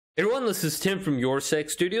Hey everyone, this is Tim from Your Sec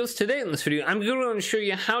Studios. Today in this video, I'm going to show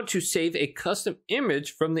you how to save a custom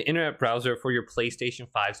image from the internet browser for your PlayStation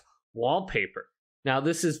 5's wallpaper. Now,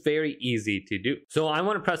 this is very easy to do. So I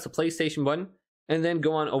want to press the PlayStation button and then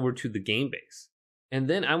go on over to the game base. And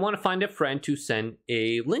then I want to find a friend to send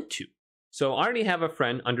a link to. So I already have a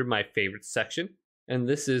friend under my favorites section, and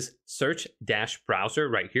this is search-browser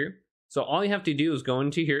right here. So all you have to do is go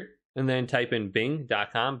into here and then type in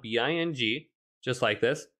bing.com, B-I-N-G, just like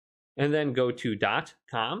this. And then go to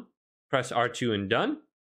 .com, press R2 and done.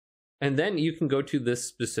 And then you can go to this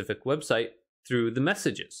specific website through the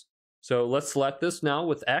messages. So let's select this now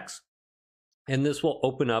with X. And this will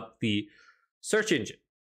open up the search engine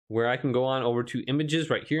where I can go on over to images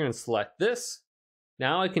right here and select this.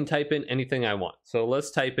 Now I can type in anything I want. So let's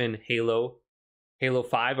type in Halo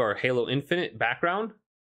 5 or Halo Infinite background.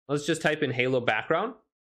 Let's just type in Halo background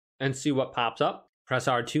and see what pops up. Press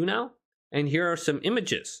R2 now. And here are some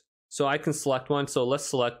images. So I can select one. So let's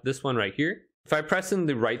select this one right here. If I press in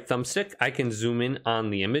the right thumbstick, I can zoom in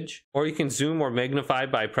on the image, or you can zoom or magnify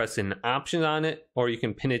by pressing option on it, or you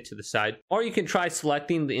can pin it to the side, or you can try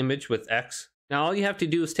selecting the image with X. Now all you have to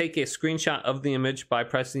do is take a screenshot of the image by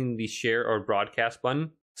pressing the share or broadcast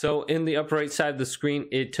button. So in the upper right side of the screen,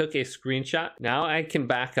 it took a screenshot. Now I can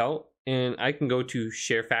back out and I can go to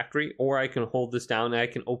Share Factory, or I can hold this down and I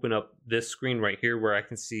can open up this screen right here where I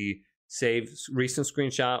can see save recent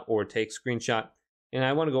screenshot or take screenshot. And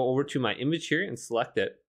I want to go over to my image here and select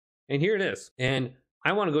it. And here it is. And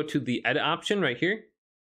I want to go to the edit option right here.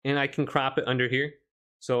 And I can crop it under here.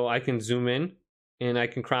 So I can zoom in and I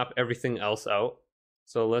can crop everything else out.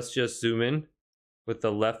 So let's just zoom in with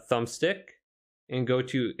the left thumbstick and go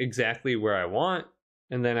to exactly where I want.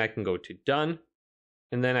 And then I can go to done.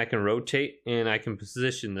 And then I can rotate and I can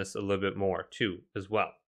position this a little bit more too as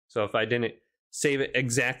well. So if I didn't save it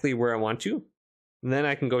exactly where I want to, and then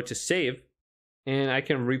I can go to save and I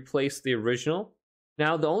can replace the original.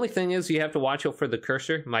 Now the only thing is you have to watch out for the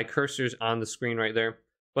cursor. My cursor's on the screen right there,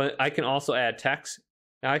 but I can also add text.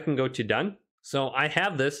 Now I can go to done. So I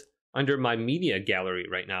have this under my media gallery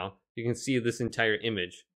right now. You can see this entire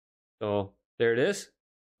image. So there it is.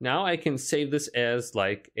 Now I can save this as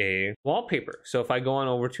like a wallpaper. So if I go on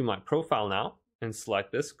over to my profile now and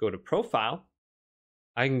select this, go to profile,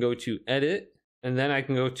 I can go to edit, and then I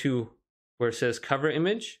can go to where it says cover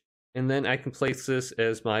image, and then I can place this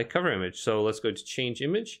as my cover image. So let's go to change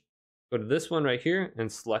image, go to this one right here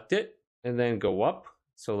and select it, and then go up.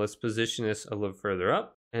 So let's position this a little further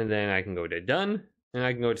up, and then I can go to done, and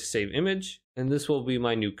I can go to save image, and this will be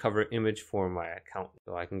my new cover image for my account.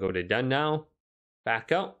 So I can go to done now,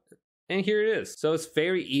 back out, and here it is. So it's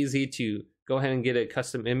very easy to go ahead and get a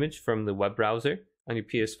custom image from the web browser on your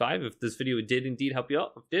PS5. If this video did indeed help you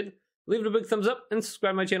out, if it did, leave it a big thumbs up and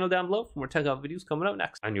subscribe to my channel down below for more tech videos coming up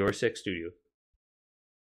next on Your Sec Studio.